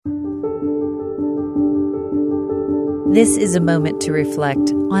This is a moment to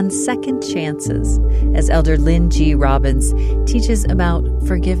reflect on second chances as Elder Lynn G. Robbins teaches about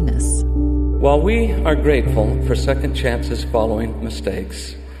forgiveness. While we are grateful for second chances following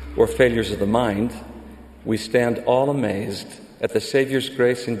mistakes or failures of the mind, we stand all amazed at the Savior's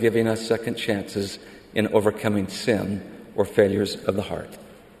grace in giving us second chances in overcoming sin or failures of the heart.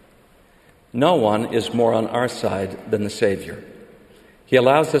 No one is more on our side than the Savior. He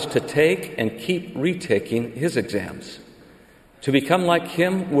allows us to take and keep retaking His exams. To become like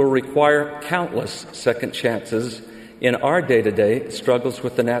Him will require countless second chances in our day-to-day struggles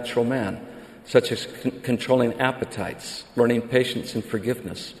with the natural man, such as controlling appetites, learning patience and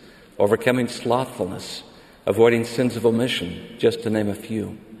forgiveness, overcoming slothfulness, avoiding sins of omission, just to name a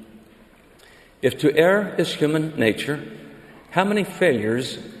few. If to err is human nature, how many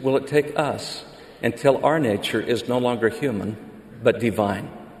failures will it take us until our nature is no longer human, but divine?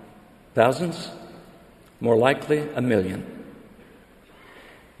 Thousands? More likely, 1,000,000.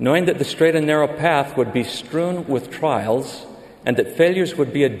 Knowing that the straight and narrow path would be strewn with trials and that failures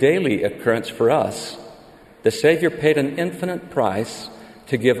would be a daily occurrence for us, the Savior paid an infinite price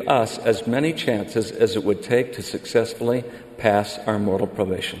to give us as many chances as it would take to successfully pass our mortal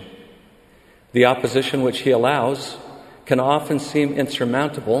probation. The opposition which He allows can often seem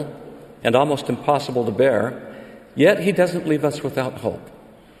insurmountable and almost impossible to bear, yet He doesn't leave us without hope.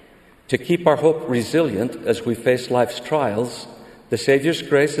 To keep our hope resilient as we face life's trials, the Savior's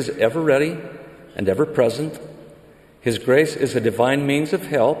grace is ever ready and ever present. His grace is a divine means of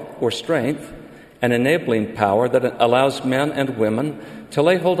help or strength, an enabling power that allows men and women to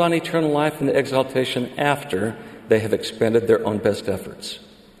lay hold on eternal life and exaltation after they have expended their own best efforts.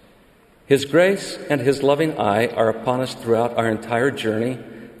 His grace and His loving eye are upon us throughout our entire journey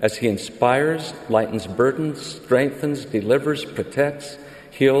as He inspires, lightens burdens, strengthens, delivers, protects,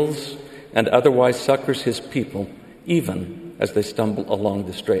 heals, and otherwise succors His people, even as they stumble along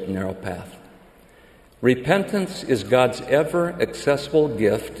the straight and narrow path. Repentance is God's ever-accessible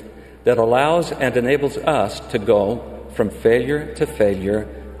gift that allows and enables us to go from failure to failure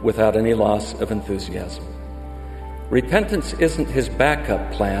without any loss of enthusiasm. Repentance isn't His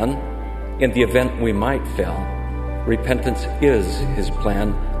backup plan in the event we might fail. Repentance is His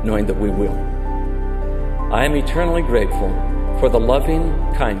plan, knowing that we will. I am eternally grateful for the loving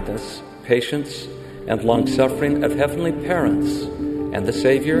kindness, patience, and long-suffering of heavenly parents and the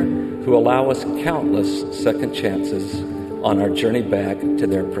Savior who allow us countless second chances on our journey back to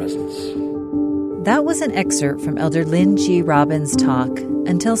their presence. That was an excerpt from Elder Lynn G. Robbins' talk,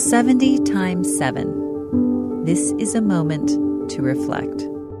 Until 70 times 7. This is a moment to reflect.